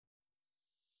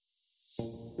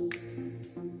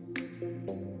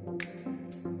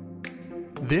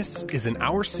This is an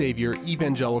Our Savior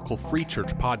Evangelical Free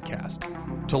Church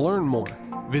podcast. To learn more,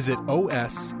 visit osefc.org.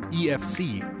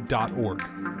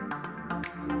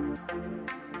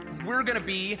 We're going to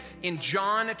be in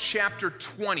John chapter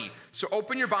 20. So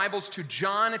open your Bibles to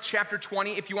John chapter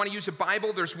 20. If you want to use a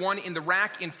Bible, there's one in the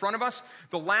rack in front of us.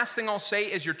 The last thing I'll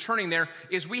say as you're turning there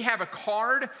is we have a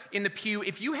card in the pew.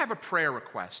 If you have a prayer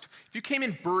request, if you came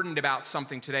in burdened about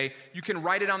something today, you can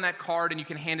write it on that card and you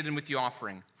can hand it in with the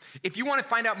offering. If you want to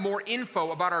find out more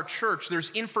info about our church, there's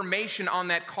information on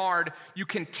that card. You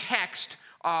can text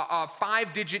a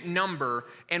 5-digit number,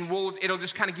 and it'll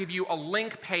just kind of give you a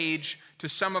link page to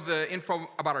some of the info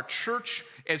about our church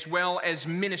as well as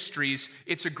ministries.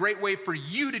 It's a great way for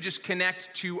you to just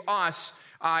connect to us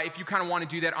if you kind of want to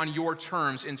do that on your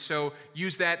terms. And so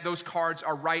use that. Those cards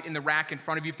are right in the rack in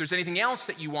front of you. If there's anything else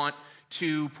that you want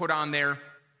to put on there,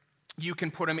 you can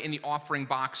put them in the offering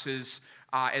boxes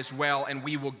as well, and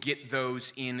we will get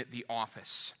those in the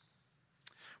office.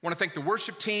 I want to thank the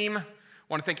worship team.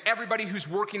 I want to thank everybody who's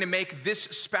working to make this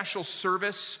special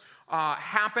service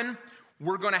happen.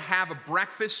 We're going to have a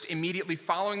breakfast immediately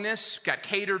following this. Got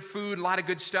catered food, a lot of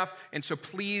good stuff. And so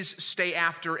please stay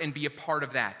after and be a part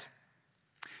of that.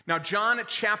 Now, John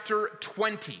chapter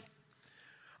 20.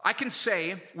 I can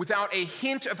say without a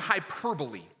hint of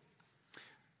hyperbole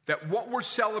that what we're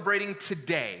celebrating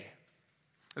today,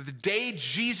 the day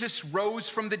Jesus rose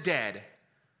from the dead,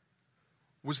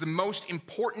 was the most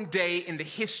important day in the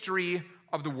history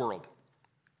of the world.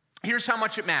 Here's how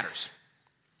much it matters.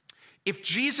 If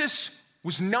Jesus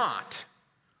was not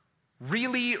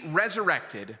really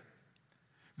resurrected,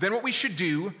 then what we should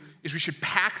do is we should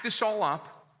pack this all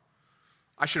up.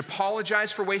 I should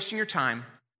apologize for wasting your time.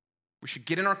 We should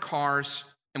get in our cars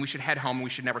and we should head home and we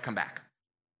should never come back.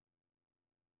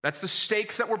 That's the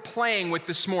stakes that we're playing with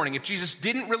this morning. If Jesus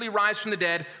didn't really rise from the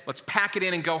dead, let's pack it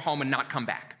in and go home and not come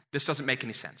back. This doesn't make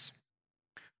any sense.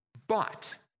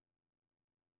 But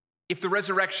if the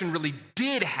resurrection really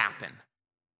did happen,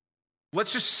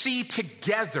 let's just see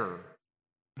together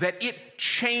that it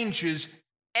changes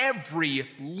every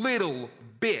little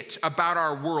bit about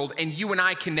our world, and you and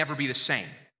I can never be the same.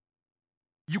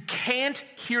 You can't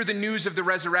hear the news of the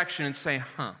resurrection and say,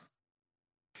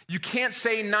 You can't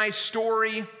say, nice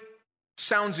story,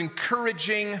 sounds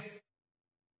encouraging,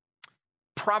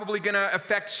 probably going to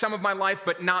affect some of my life,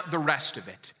 but not the rest of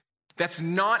it. That's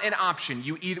not an option.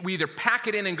 We either pack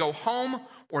it in and go home,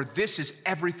 or this is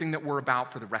everything that we're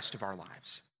about for the rest of our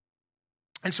lives.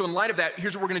 And so in light of that,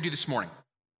 here's what we're going to do this morning.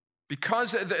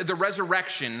 Because the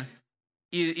resurrection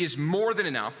is more than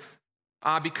enough,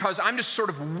 because I'm just sort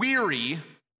of leery,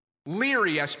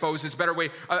 I suppose is a better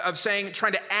way of saying,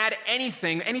 trying to add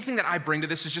anything that I bring to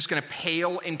this is just going to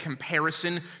pale in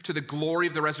comparison to the glory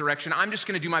of the resurrection. I'm just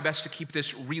going to do my best to keep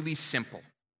this really simple.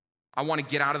 I want to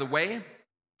get out of the way.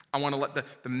 I want to let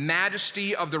the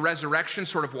majesty of the resurrection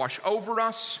sort of wash over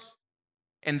us.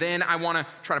 And then I want to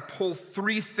try to pull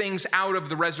 3 things out of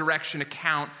the resurrection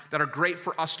account that are great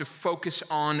for us to focus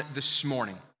on this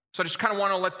morning. So I just kind of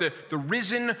want to let the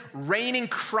risen, reigning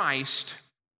Christ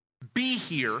be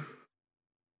here.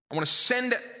 I want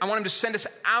him to send us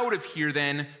out of here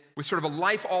then with sort of a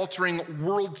life-altering,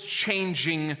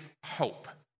 world-changing hope.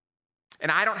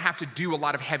 And I don't have to do a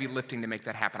lot of heavy lifting to make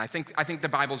that happen. I think the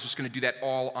Bible is just going to do that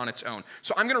all on its own.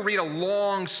 So I'm going to read a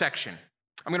long section.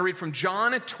 I'm going to read from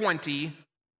John 20,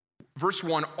 verse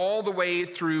 1, all the way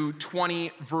through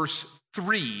 20, verse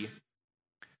 3.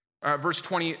 Verse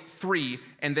 23,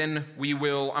 and then I'm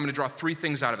going to draw 3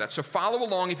 things out of that. So follow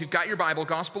along if you've got your Bible,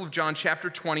 Gospel of John,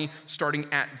 chapter 20, starting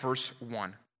at verse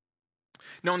 1.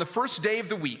 Now on the first day of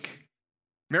the week,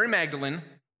 Mary Magdalene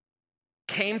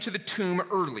came to the tomb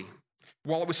early,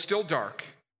 while it was still dark,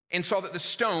 and saw that the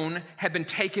stone had been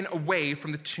taken away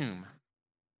from the tomb.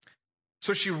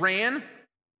 So she ran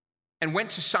and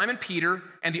went to Simon Peter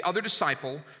and the other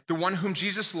disciple, the one whom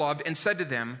Jesus loved, and said to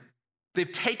them,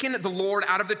 "They've taken the Lord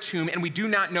out of the tomb, and we do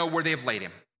not know where they have laid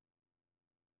him."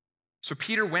 So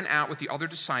Peter went out with the other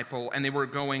disciple, and they were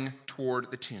going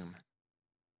toward the tomb.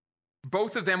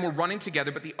 Both of them were running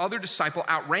together, but the other disciple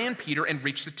outran Peter and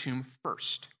reached the tomb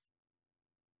first.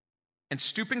 And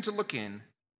stooping to look in,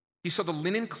 he saw the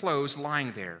linen clothes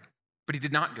lying there, but he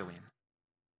did not go in.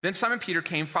 Then Simon Peter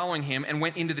came following him and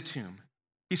went into the tomb.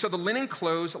 He saw the linen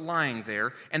clothes lying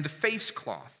there, and the face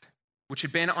cloth, which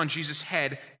had been on Jesus'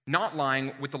 head, not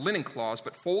lying with the linen cloths,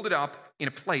 but folded up in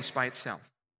a place by itself.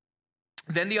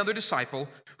 Then the other disciple,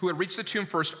 who had reached the tomb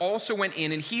first, also went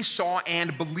in, and he saw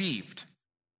and believed.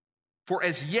 For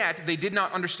as yet they did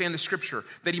not understand the scripture,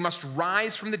 that he must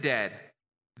rise from the dead.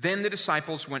 Then the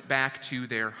disciples went back to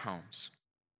their homes.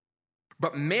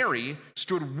 But Mary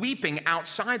stood weeping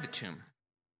outside the tomb.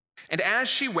 And as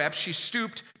she wept, she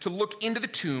stooped to look into the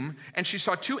tomb, and she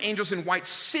saw two angels in white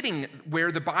sitting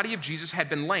where the body of Jesus had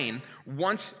been laid,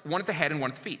 one at the head and one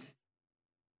at the feet.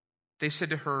 They said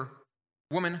to her,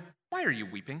 "Woman, why are you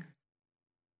weeping?"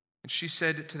 And she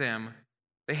said to them,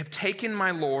 "They have taken my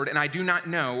Lord, and I do not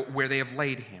know where they have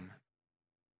laid him."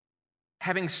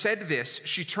 Having said this,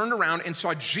 she turned around and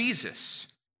saw Jesus,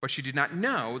 but she did not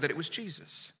know that it was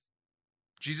Jesus.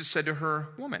 Jesus said to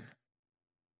her, "Woman,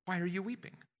 why are you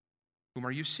weeping? Whom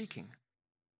are you seeking?"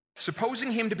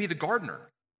 Supposing him to be the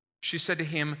gardener, she said to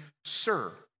him,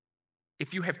 "Sir,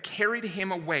 if you have carried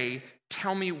him away,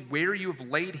 tell me where you have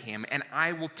laid him, and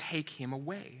I will take him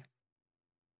away."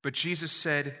 But Jesus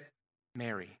said,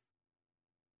 "Mary."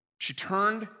 She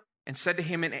turned and said to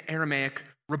him in Aramaic,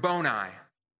 "Rabboni,"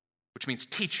 which means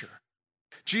teacher.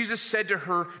 Jesus said to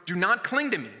her, "Do not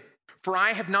cling to me, for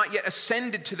I have not yet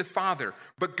ascended to the Father,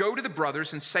 but go to the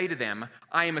brothers and say to them,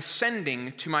 I am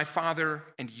ascending to my Father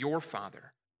and your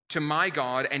Father, to my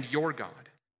God and your God."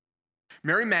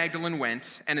 Mary Magdalene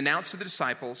went and announced to the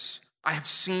disciples, "I have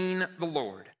seen the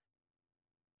Lord,"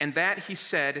 and that he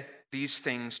said these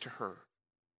things to her.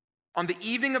 On the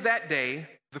evening of that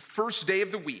day, the first day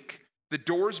of the week, the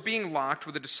doors being locked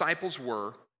where the disciples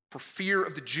were, for fear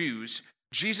of the Jews,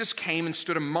 Jesus came and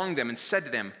stood among them and said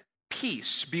to them,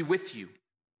 "Peace be with you."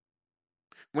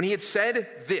 When he had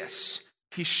said this,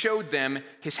 he showed them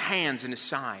his hands and his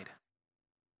side.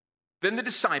 Then the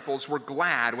disciples were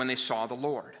glad when they saw the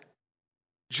Lord.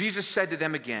 Jesus said to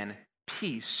them again,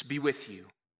 "Peace be with you.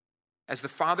 As the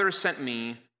Father has sent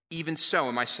me, even so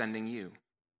am I sending you."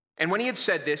 And when he had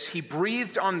said this, he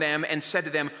breathed on them and said to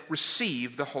them,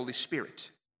 "Receive the Holy Spirit.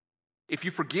 If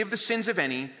you forgive the sins of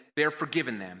any, they are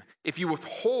forgiven them. If you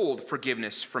withhold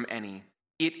forgiveness from any,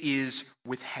 it is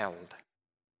withheld."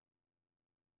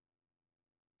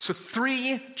 So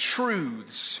 3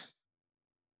 truths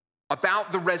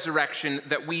about the resurrection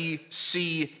that we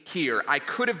see here. I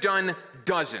could have done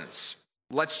dozens.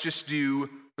 Let's just do,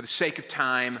 for the sake of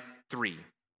time, 3.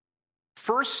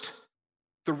 First,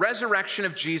 the resurrection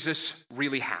of Jesus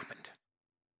really happened.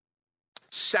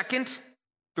 Second,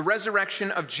 the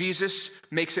resurrection of Jesus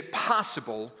makes it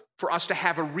possible for us to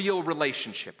have a real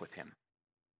relationship with him.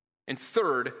 And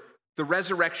third, the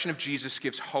resurrection of Jesus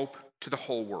gives hope to the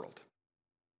whole world.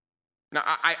 Now,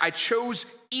 I chose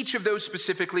each of those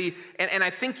specifically, and I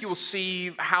think you will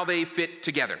see how they fit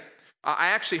together. I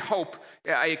actually hope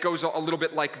it goes a little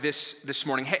bit like this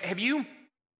morning. Have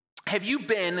you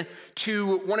been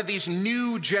to one of these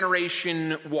new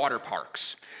generation water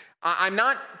parks? I'm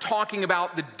not talking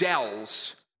about the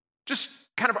Dells,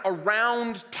 just kind of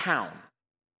around town.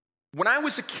 When I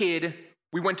was a kid,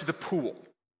 we went to the pool.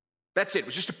 That's it. It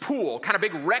was just a pool, kind of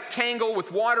big rectangle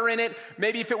with water in it.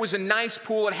 Maybe if it was a nice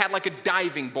pool, it had like a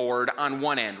diving board on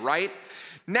one end, right?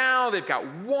 Now they've got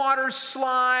water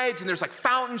slides, and there's like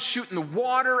fountains shooting the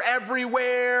water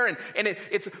everywhere, and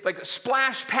it's like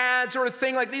splash pads or a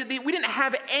thing. Like we didn't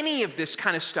have any of this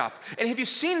kind of stuff. And have you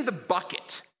seen the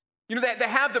bucket? You know, they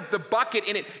have the bucket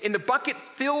in it, and the bucket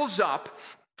fills up,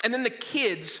 and then the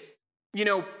kids,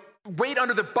 wait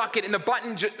under the bucket, and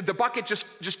the bucket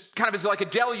just kind of is like a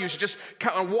deluge, just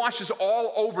kind of washes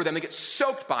all over them. They get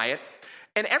soaked by it.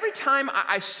 And every time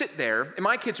I sit there, and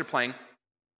my kids are playing,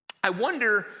 I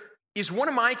wonder, is one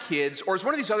of my kids, or is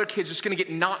one of these other kids just going to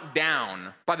get knocked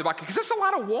down by the bucket? Because that's a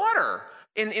lot of water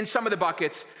in some of the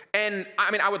buckets. And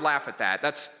I mean, I would laugh at that.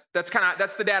 That's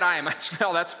the dad I am.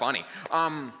 Oh, that's funny.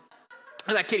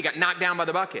 That kid got knocked down by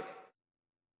the bucket.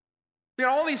 You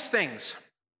know, all these things.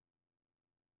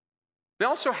 They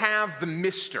also have the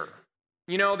mister.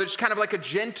 There's kind of like a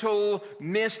gentle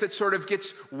mist that sort of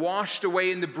gets washed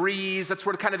away in the breeze. That's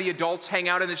where kind of the adults hang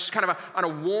out, and it's just kind of on a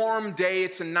warm day,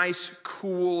 it's a nice,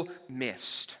 cool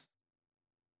mist.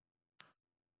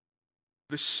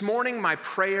 This morning, my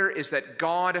prayer is that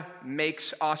God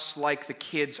makes us like the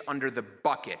kids under the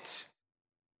bucket,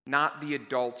 not the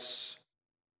adults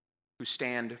who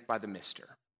stand by the mister.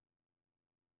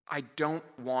 I don't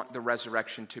want the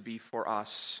resurrection to be for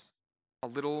us a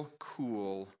little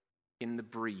cool in the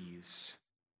breeze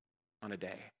on a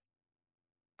day.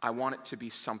 I want it to be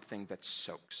something that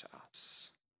soaks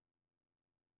us,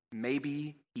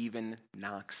 maybe even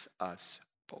knocks us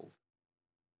over,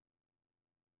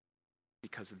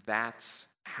 because that's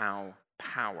how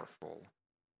powerful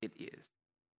it is.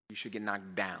 You should get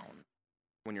knocked down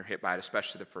when you're hit by it,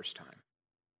 especially the first time.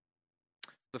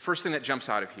 The first thing that jumps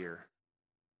out of here,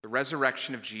 the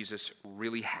resurrection of Jesus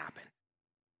really happened.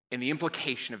 And the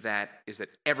implication of that is that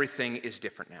everything is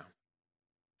different now.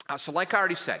 So like I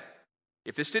already said,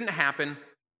 if this didn't happen,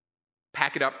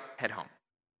 pack it up, head home.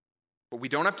 But we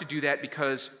don't have to do that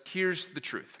because here's the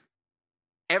truth.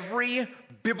 Every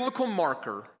biblical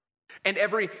marker and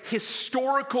every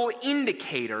historical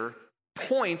indicator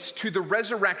points to the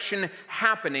resurrection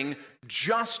happening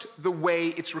just the way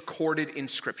it's recorded in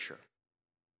Scripture.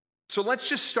 So let's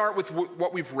just start with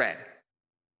what we've read.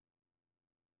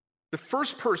 The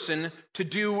first person to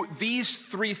do these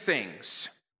three things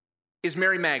is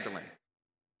Mary Magdalene.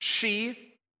 She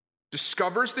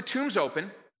discovers the tomb's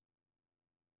open.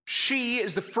 She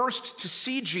is the first to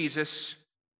see Jesus,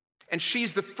 and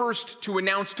she's the first to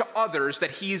announce to others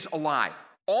that he's alive.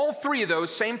 All three of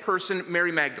those, same person,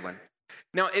 Mary Magdalene.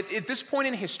 Now, at this point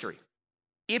in history,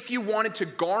 if you wanted to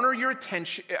garner your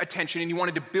attention and you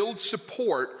wanted to build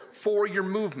support for your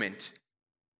movement,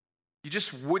 you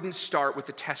just wouldn't start with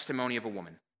the testimony of a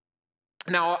woman.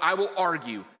 Now, I will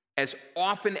argue as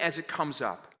often as it comes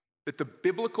up that the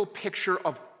biblical picture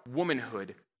of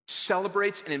womanhood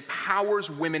celebrates and empowers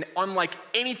women unlike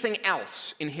anything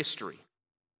else in history.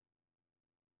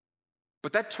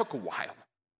 But that took a while.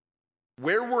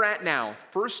 Where we're at now,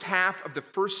 first half of the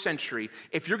first century,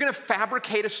 if you're going to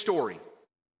fabricate a story,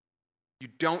 you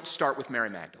don't start with Mary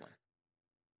Magdalene.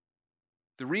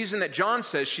 The reason that John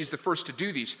says she's the first to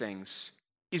do these things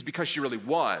is because she really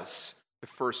was the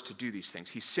first to do these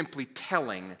things. He's simply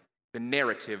telling the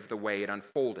narrative the way it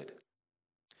unfolded.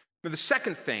 Now, the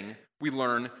second thing we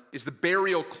learn is the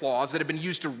burial cloths that have been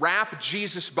used to wrap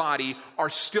Jesus' body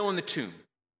are still in the tomb.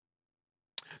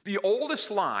 The oldest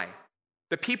lie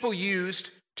that people used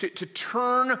to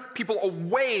turn people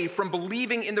away from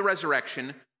believing in the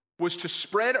resurrection was to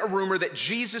spread a rumor that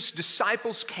Jesus'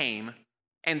 disciples came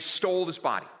and stole his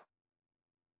body.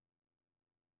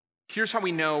 Here's how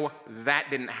we know that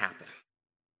didn't happen.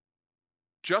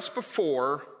 Just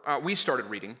before we started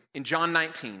reading, in John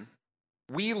 19,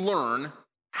 we learn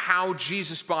how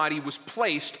Jesus' body was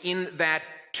placed in that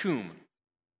tomb.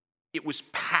 It was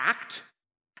packed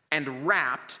and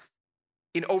wrapped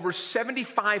in over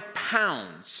 75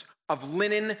 pounds of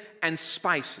linen and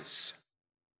spices.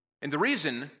 And the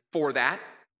reason for that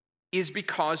is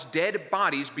because dead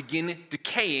bodies begin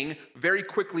decaying very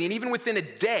quickly, and even within a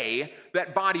day,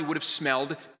 that body would have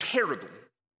smelled terribly.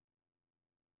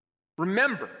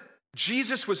 Remember,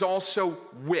 Jesus was also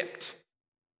whipped.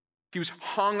 He was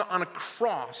hung on a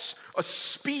cross. A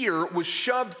spear was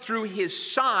shoved through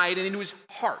his side and into his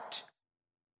heart.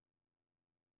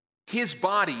 His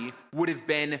body would have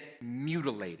been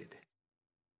mutilated.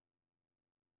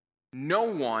 No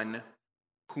one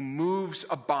who moves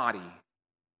a body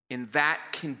in that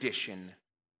condition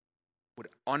would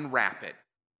unwrap it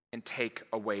and take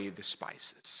away the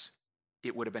spices.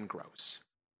 It would have been gross.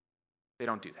 They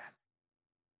don't do that.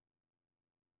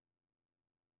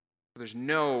 There's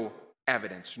no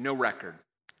evidence, no record,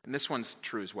 and this one's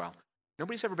true as well.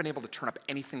 Nobody's ever been able to turn up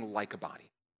anything like a body.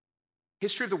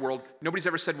 History of the world, nobody's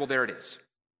ever said, well, there it is.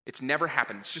 It's never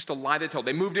happened. It's just a lie they told.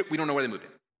 They moved it. We don't know where they moved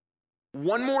it.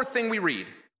 One more thing we read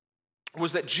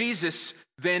was that Jesus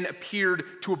then appeared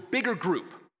to a bigger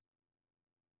group.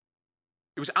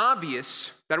 It was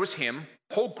obvious that it was him.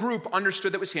 The whole group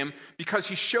understood that it was him because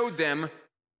he showed them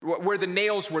where the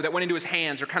nails were that went into his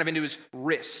hands or kind of into his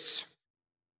wrists.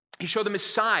 He showed them his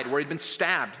side where he'd been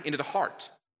stabbed into the heart.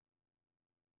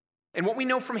 And what we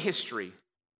know from history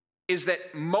is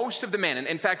that most of the men, and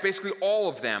in fact, basically all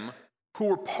of them who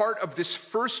were part of this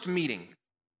first meeting,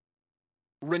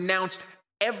 renounced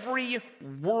every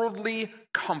worldly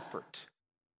comfort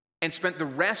and spent the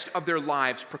rest of their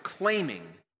lives proclaiming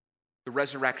the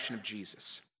resurrection of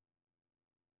Jesus.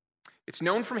 It's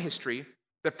known from history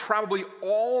that probably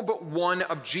all but one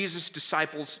of Jesus'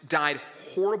 disciples died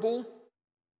horrible,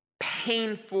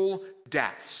 painful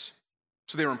deaths.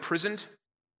 So they were imprisoned,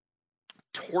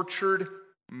 tortured,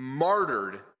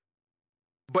 martyred,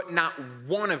 but not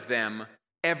one of them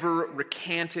ever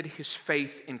recanted his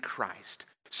faith in Christ.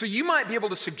 So you might be able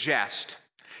to suggest,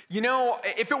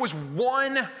 if it was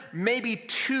one, maybe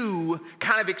two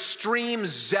kind of extreme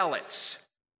zealots,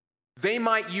 they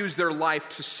might use their life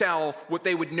to sell what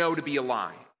they would know to be a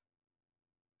lie.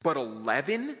 But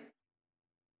 11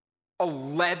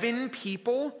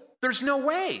 people? There's no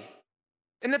way.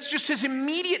 And that's just his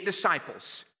immediate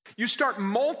disciples. You start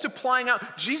multiplying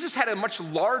out. Jesus had a much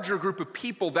larger group of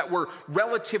people that were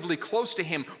relatively close to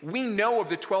him. We know of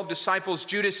the 12 disciples.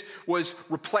 Judas was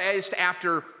replaced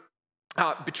after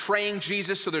betraying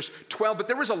Jesus, so there's 12, but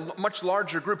there was a much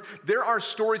larger group. There are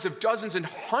stories of dozens and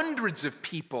hundreds of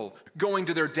people going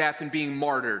to their death and being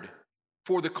martyred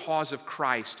for the cause of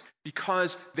Christ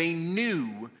because they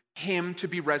knew him to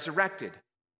be resurrected.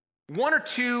 One or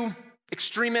two,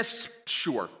 Extremists,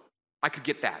 sure, I could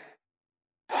get that.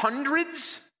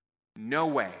 Hundreds? No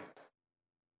way.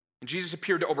 And Jesus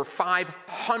appeared to over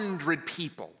 500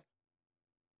 people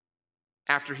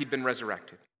after he'd been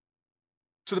resurrected.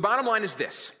 So the bottom line is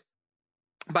this.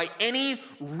 By any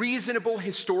reasonable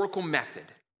historical method,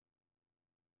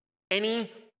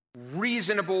 any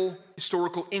reasonable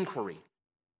historical inquiry,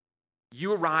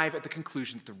 you arrive at the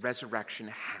conclusion that the resurrection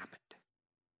happened.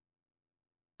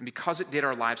 And because it did,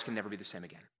 our lives can never be the same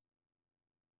again.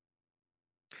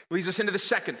 Leads us into the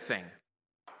second thing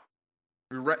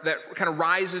that kind of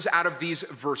rises out of these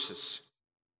verses.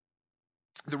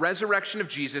 The resurrection of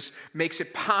Jesus makes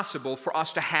it possible for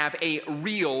us to have a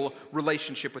real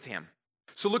relationship with him.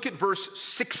 So look at verse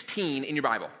 16 in your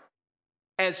Bible.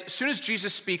 As soon as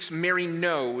Jesus speaks, Mary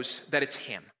knows that it's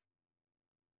him.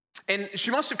 And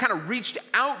she must have kind of reached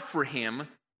out for him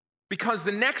because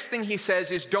the next thing he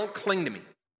says is, don't cling to me.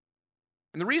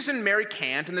 And the reason Mary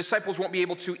can't, and the disciples won't be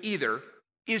able to either,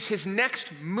 is his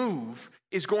next move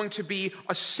is going to be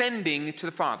ascending to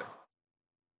the Father.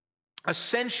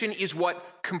 Ascension is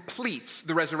what completes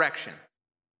the resurrection.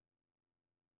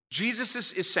 Jesus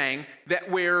is saying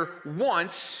that where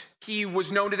once he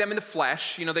was known to them in the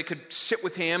flesh, they could sit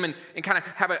with him and kind of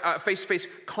have a face-to-face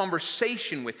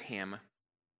conversation with him,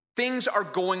 things are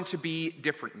going to be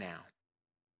different now.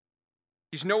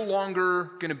 He's no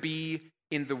longer going to be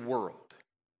in the world.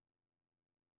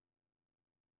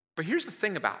 But here's the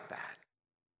thing about that.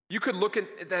 You could look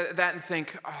at that and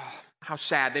think, oh, how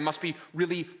sad. They must be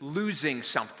really losing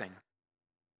something.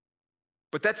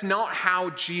 But that's not how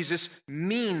Jesus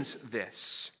means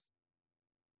this.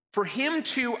 For him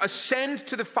to ascend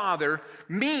to the Father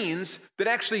means that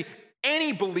actually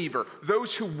any believer,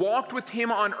 those who walked with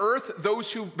him on earth,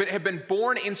 those who have been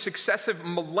born in successive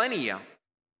millennia,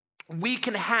 we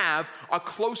can have a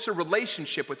closer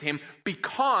relationship with him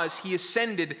because he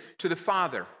ascended to the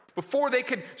Father. Before they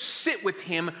could sit with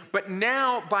him, but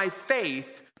now by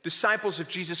faith, disciples of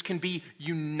Jesus can be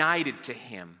united to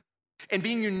him. And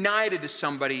being united to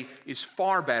somebody is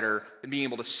far better than being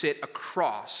able to sit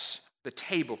across the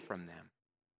table from them.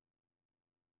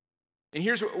 And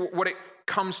here's what it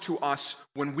comes to us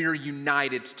when we're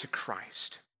united to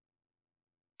Christ.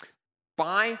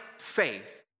 By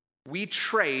faith, we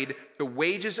trade the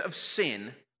wages of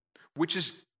sin, which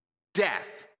is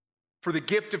death, for the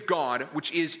gift of God,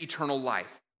 which is eternal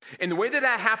life. And the way that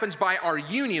happens by our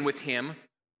union with him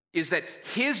is that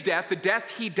his death, the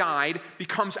death he died,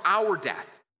 becomes our death.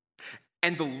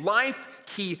 And the life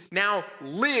he now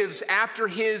lives after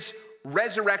his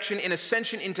resurrection and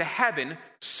ascension into heaven,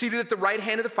 seated at the right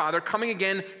hand of the Father, coming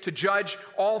again to judge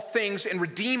all things and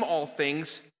redeem all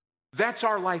things, that's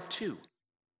our life too.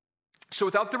 So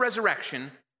without the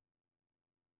resurrection,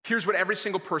 here's what every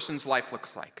single person's life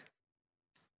looks like.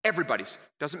 Everybody's.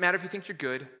 Doesn't matter if you think you're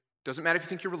good. Doesn't matter if you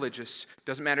think you're religious.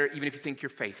 Doesn't matter even if you think you're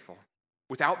faithful.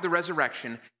 Without the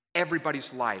resurrection,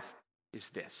 everybody's life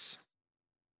is this.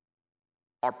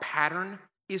 Our pattern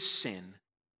is sin.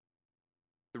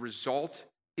 The result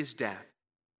is death.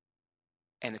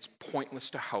 And it's pointless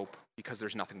to hope because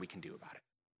there's nothing we can do about it.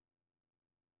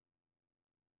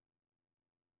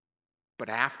 But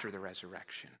after the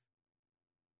resurrection,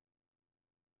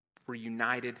 we're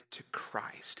united to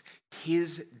Christ.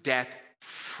 His death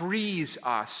frees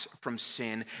us from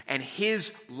sin, and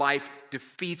his life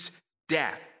defeats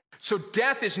death. So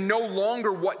death is no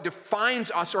longer what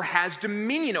defines us or has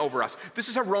dominion over us. This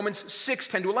is how Romans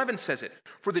 6:10-11 says it.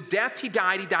 For the death he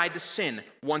died to sin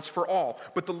once for all.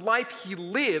 But the life he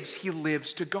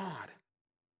lives to God.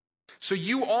 So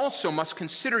you also must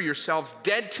consider yourselves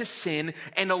dead to sin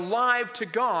and alive to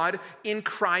God in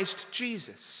Christ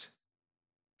Jesus.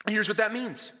 And here's what that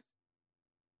means.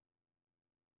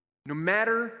 No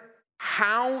matter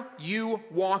how you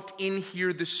walked in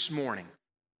here this morning,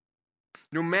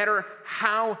 no matter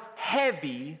how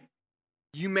heavy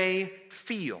you may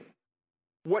feel,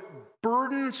 what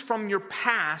burdens from your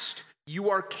past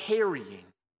you are carrying,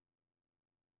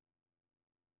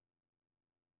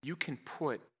 you can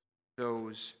put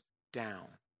those down.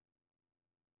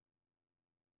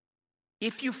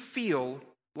 If you feel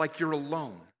like you're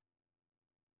alone,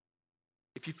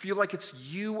 if you feel like it's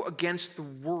you against the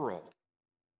world,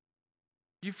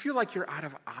 you feel like you're out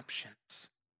of options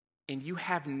and you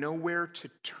have nowhere to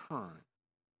turn,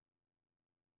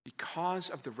 because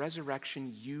of the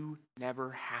resurrection, you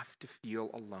never have to feel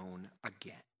alone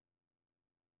again.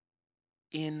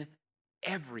 In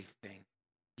everything,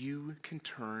 you can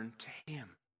turn to him,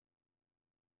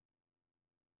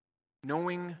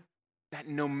 knowing that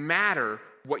no matter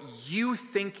what you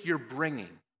think you're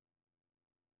bringing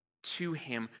to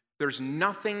him, there's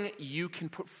nothing you can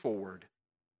put forward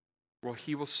where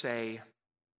he will say,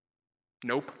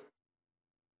 nope,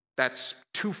 that's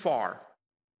too far.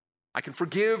 I can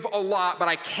forgive a lot, but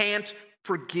I can't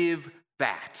forgive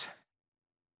that.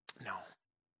 No.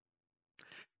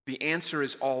 The answer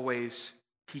is always,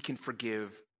 he can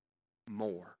forgive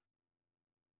more.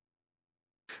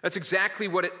 That's exactly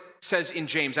what it says in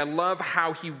James. I love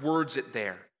how he words it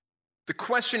there. The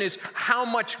question is, how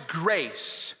much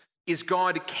grace is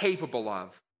God capable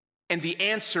of? And the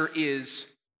answer is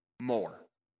more.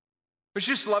 But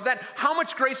you just love that. How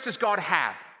much grace does God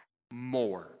have?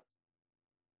 More.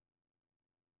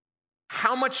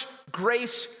 How much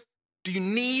grace do you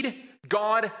need?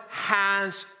 God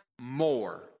has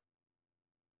more.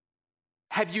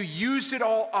 Have you used it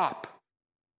all up?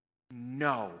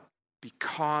 No,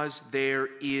 because there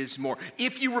is more.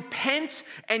 If you repent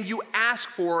and you ask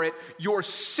for it, your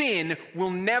sin will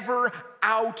never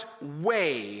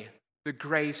outweigh the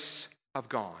grace of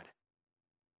God.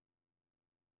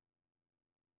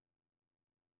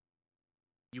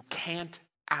 You can't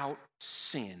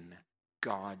out-sin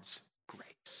God's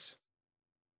grace.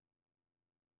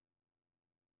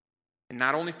 And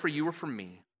not only for you or for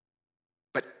me,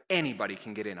 but anybody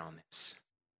can get in on this.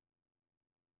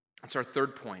 That's our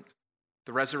third point.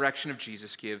 The resurrection of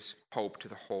Jesus gives hope to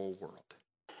the whole world.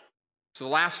 So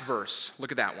the last verse,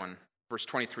 look at that one. Verse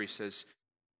 23 says,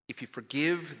 if you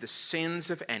forgive the sins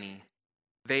of any,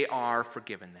 they are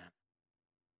forgiven them.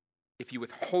 If you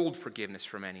withhold forgiveness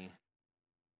from any,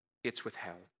 it's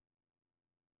withheld.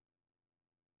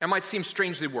 That might seem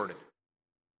strangely worded.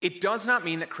 It does not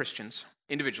mean that Christians,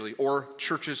 individually, or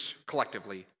churches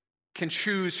collectively, can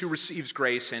choose who receives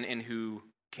grace and who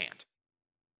can't.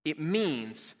 It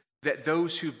means that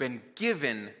those who've been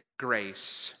given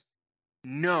grace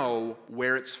know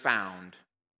where it's found,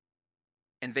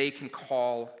 and they can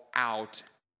call out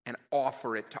and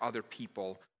offer it to other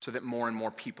people so that more and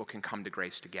more people can come to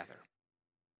grace together.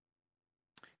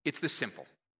 It's this simple.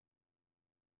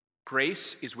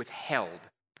 Grace is withheld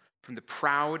from the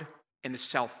proud and the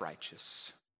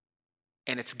self-righteous,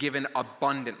 and it's given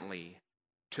abundantly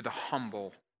to the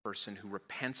humble person who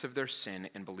repents of their sin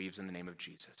and believes in the name of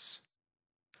Jesus.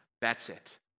 That's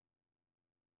it.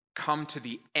 Come to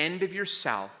the end of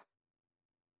yourself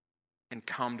and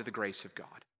come to the grace of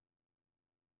God.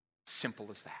 Simple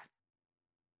as that.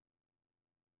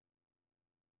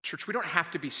 Church, we don't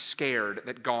have to be scared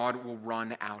that God will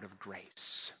run out of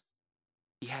grace.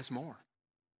 He has more.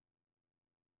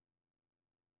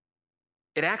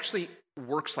 It actually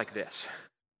works like this.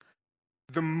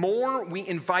 The more we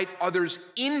invite others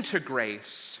into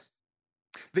grace,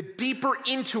 the deeper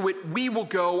into it we will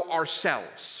go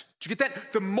ourselves. Do you get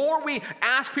that? The more we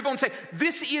ask people and say,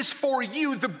 this is for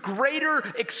you, the greater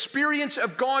experience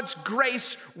of God's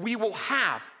grace we will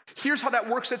have. Here's how that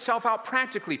works itself out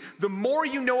practically. The more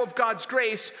you know of God's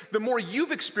grace, the more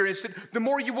you've experienced it, the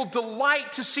more you will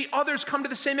delight to see others come to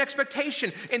the same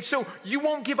expectation. And so you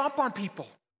won't give up on people.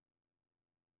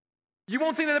 You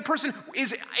won't think that the person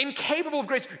is incapable of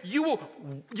grace. You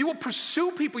will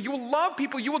pursue people. You will love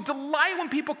people. You will delight when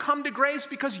people come to grace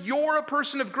because you're a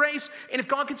person of grace. And if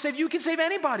God can save you, He can save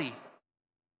anybody.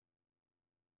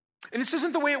 And this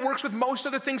isn't the way it works with most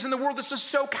other things in the world. This is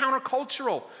so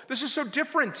countercultural. This is so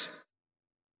different.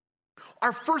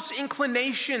 Our first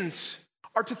inclinations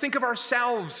are to think of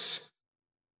ourselves,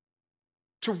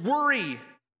 to worry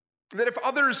that if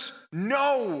others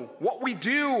know what we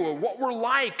do, what we're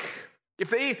like,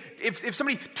 if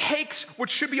somebody takes what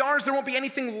should be ours, there won't be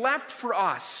anything left for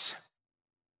us.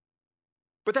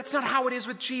 But that's not how it is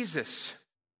with Jesus.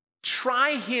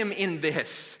 Try Him in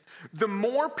this. The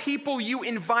more people you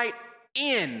invite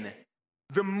in,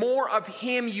 the more of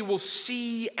Him you will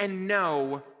see and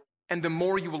know, and the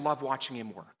more you will love watching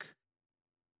Him work.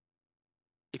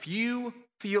 If you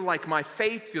feel like my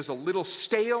faith feels a little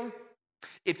stale,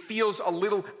 it feels a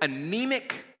little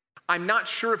anemic, I'm not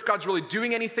sure if God's really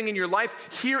doing anything in your life,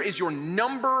 here is your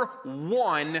number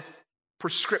one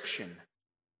prescription.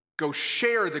 Go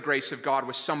share the grace of God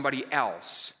with somebody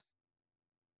else,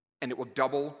 and it will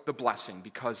double the blessing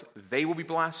because they will be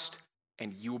blessed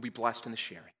and you will be blessed in the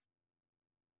sharing.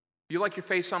 If you like your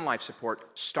face on life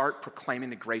support, start proclaiming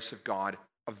the grace of God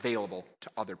available to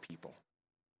other people,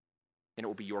 and it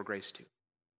will be your grace too.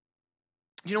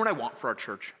 You know what I want for our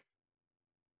church?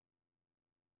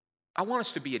 I want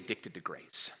us to be addicted to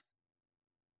grace.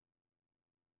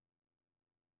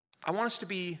 I want us to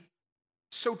be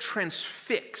so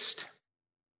transfixed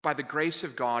by the grace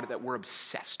of God that we're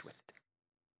obsessed with it.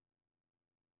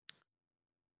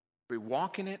 We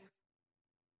walk in it,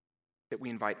 that we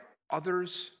invite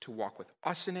others to walk with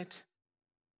us in it,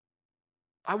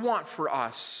 I want for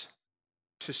us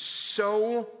to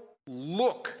so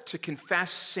look to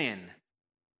confess sin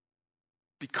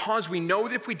because we know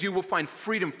that if we do, we'll find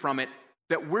freedom from it,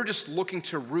 that we're just looking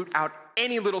to root out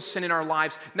any little sin in our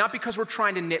lives, not because we're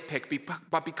trying to nitpick,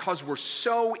 but because we're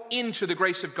so into the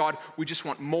grace of God, we just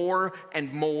want more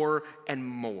and more and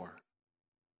more.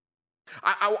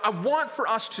 I want for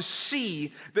us to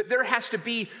see that there has to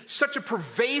be such a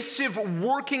pervasive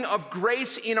working of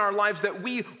grace in our lives that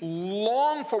we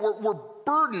long for. We're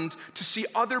burdened to see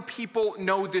other people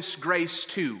know this grace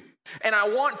too. And I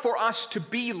want for us to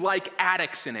be like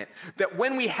addicts in it, that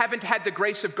when we haven't had the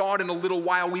grace of God in a little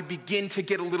while, we begin to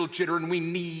get a little jitter and we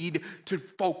need to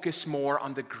focus more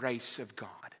on the grace of God.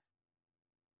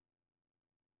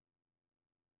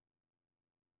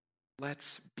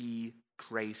 Let's be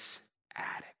grace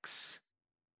addicts.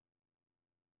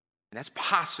 And that's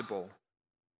possible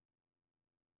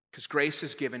because grace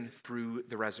is given through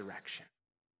the resurrection.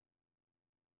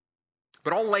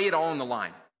 But I'll lay it all on the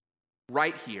line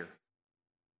right here.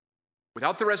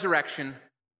 Without the resurrection,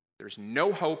 there's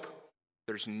no hope,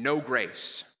 there's no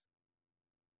grace.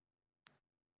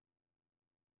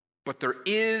 But there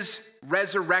is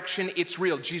resurrection. It's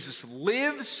real. Jesus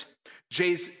lives,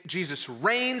 Jesus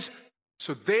reigns,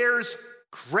 so there's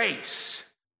grace.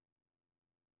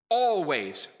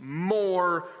 Always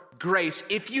more grace.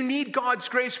 If you need God's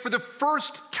grace for the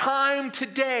first time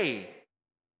today,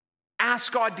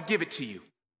 ask God to give it to you.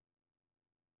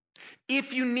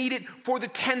 If you need it for the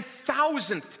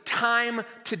 10,000th time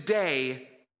today,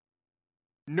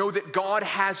 know that God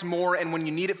has more, and when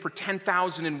you need it for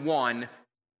 10,001,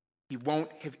 He won't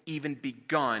have even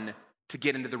begun to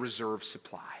get into the reserve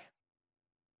supply.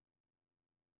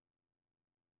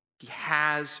 He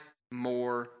has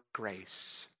more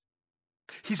grace.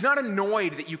 He's not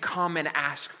annoyed that you come and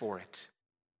ask for it.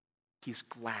 He's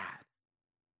glad.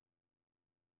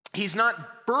 He's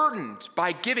not burdened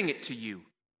by giving it to you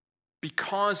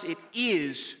because it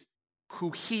is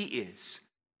who He is.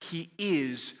 He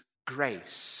is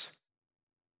grace.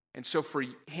 And so for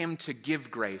Him to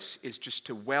give grace is just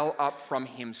to well up from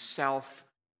Himself,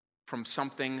 from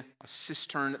something, a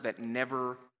cistern that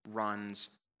never runs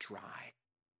dry.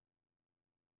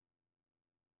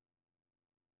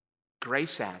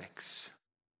 Grace addicts,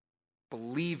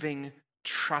 believing,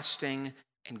 trusting,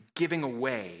 and giving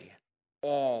away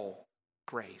all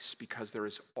grace because there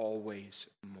is always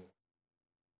more.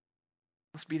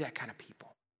 Let's be that kind of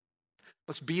people.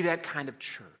 Let's be that kind of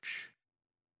church.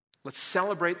 Let's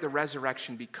celebrate the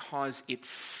resurrection because it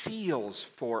seals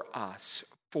for us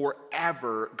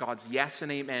forever God's yes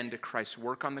and amen to Christ's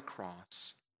work on the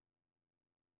cross.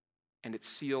 And it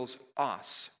seals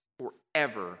us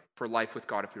forever for life with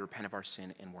God if we repent of our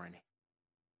sin and we're in Him.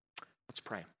 Let's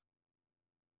pray.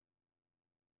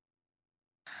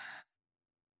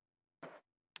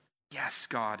 Yes,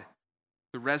 God,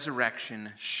 the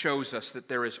resurrection shows us that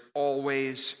there is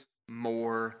always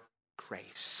more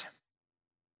grace.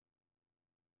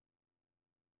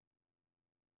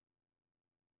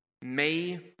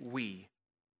 May we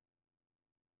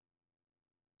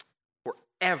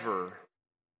forever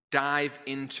dive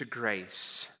into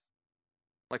grace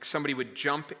like somebody would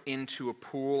jump into a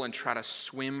pool and try to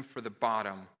swim for the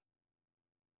bottom,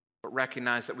 but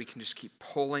recognize that we can just keep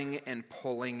pulling and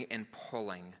pulling and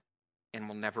pulling, and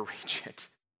we'll never reach it.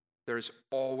 There's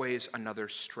always another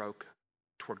stroke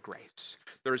toward grace.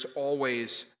 There's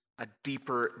always a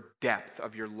deeper depth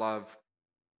of your love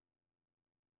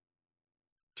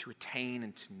to attain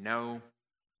and to know,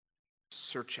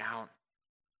 search out,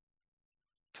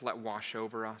 to let wash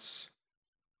over us.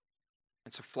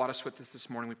 And so flood us with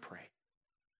this morning, we pray.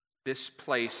 This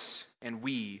place and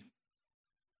we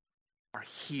are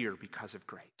here because of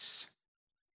grace.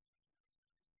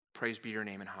 Praise be your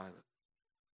name and hallelujah.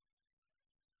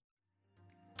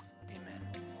 Amen.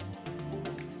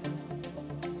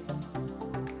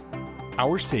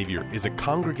 Our Savior is a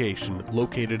congregation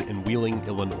located in Wheeling,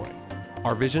 Illinois.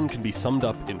 Our vision can be summed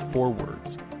up in 4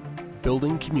 words: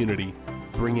 building community,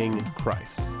 bringing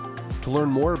Christ. To learn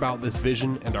more about this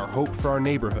vision and our hope for our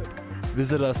neighborhood,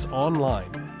 visit us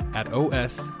online at osefc.org.